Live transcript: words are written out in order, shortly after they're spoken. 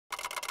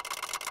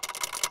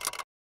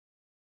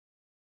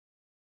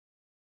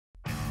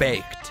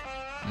baked,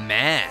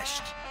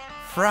 mashed,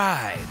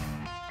 fried,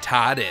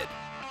 totted,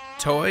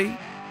 toy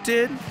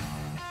did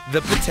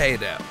the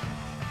potato.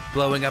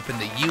 Blowing up in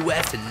the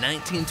US in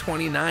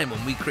 1929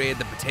 when we created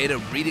the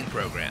potato reading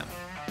program.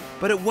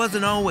 But it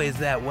wasn't always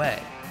that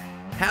way.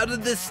 How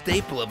did this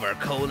staple of our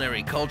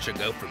culinary culture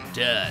go from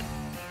dud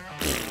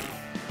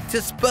to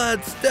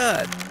spud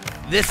stud?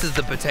 This is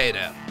the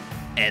potato,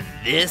 and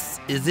this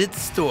is its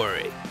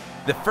story.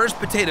 The first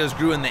potatoes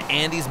grew in the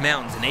Andes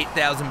Mountains in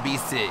 8000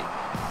 BC.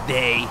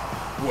 They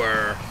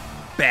were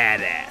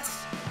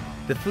badass.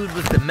 The food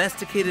was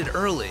domesticated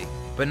early,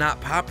 but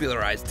not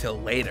popularized till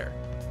later.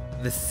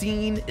 The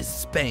scene is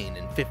Spain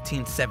in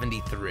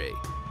 1573,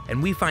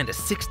 and we find a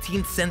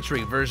 16th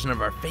century version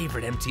of our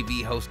favorite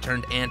MTV host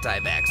turned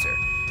anti-vaxxer,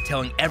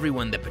 telling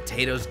everyone that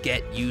potatoes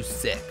get you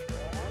sick.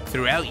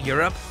 Throughout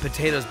Europe,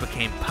 potatoes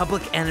became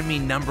public enemy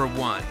number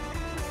one.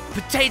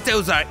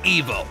 Potatoes are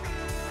evil.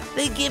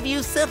 They give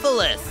you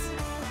syphilis.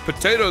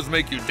 Potatoes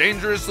make you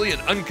dangerously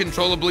and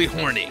uncontrollably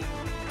horny.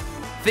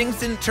 Things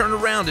didn't turn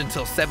around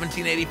until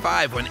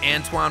 1785 when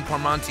Antoine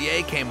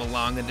Parmentier came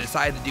along and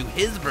decided to do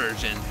his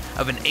version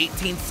of an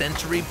 18th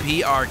century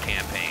PR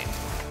campaign.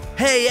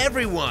 "Hey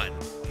everyone,"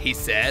 he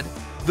said,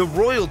 "the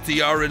royalty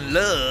are in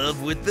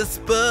love with the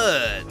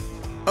spud."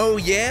 "Oh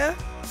yeah?"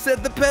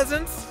 said the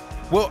peasants.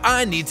 "Well,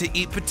 I need to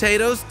eat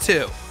potatoes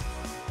too."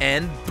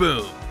 And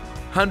boom.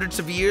 Hundreds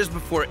of years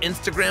before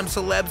Instagram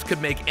celebs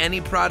could make any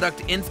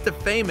product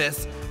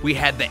insta-famous, we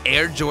had the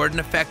Air Jordan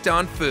effect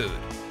on food.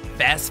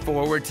 Fast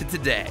forward to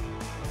today.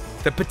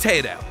 The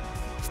potato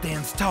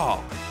stands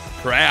tall,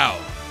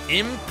 proud,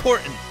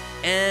 important,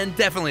 and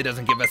definitely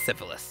doesn't give us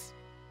syphilis.